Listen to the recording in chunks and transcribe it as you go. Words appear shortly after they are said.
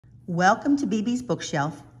Welcome to BB's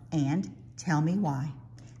Bookshelf and Tell Me Why.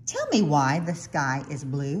 Tell me why the sky is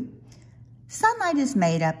blue. Sunlight is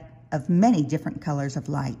made up of many different colors of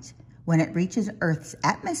light. When it reaches Earth's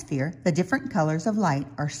atmosphere, the different colors of light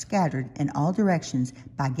are scattered in all directions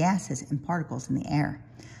by gases and particles in the air.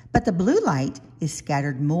 But the blue light is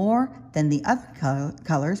scattered more than the other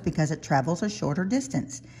colors because it travels a shorter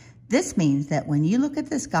distance. This means that when you look at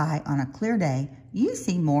the sky on a clear day, you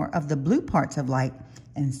see more of the blue parts of light,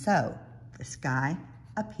 and so the sky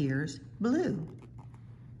appears blue.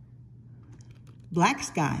 Black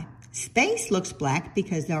sky. Space looks black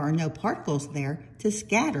because there are no particles there to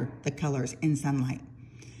scatter the colors in sunlight.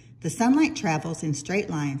 The sunlight travels in straight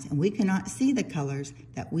lines, and we cannot see the colors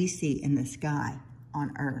that we see in the sky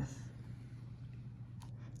on Earth.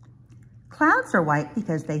 Clouds are white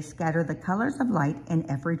because they scatter the colors of light in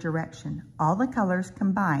every direction. All the colors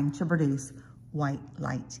combine to produce white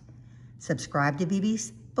light. Subscribe to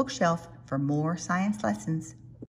BB's Bookshelf for more science lessons.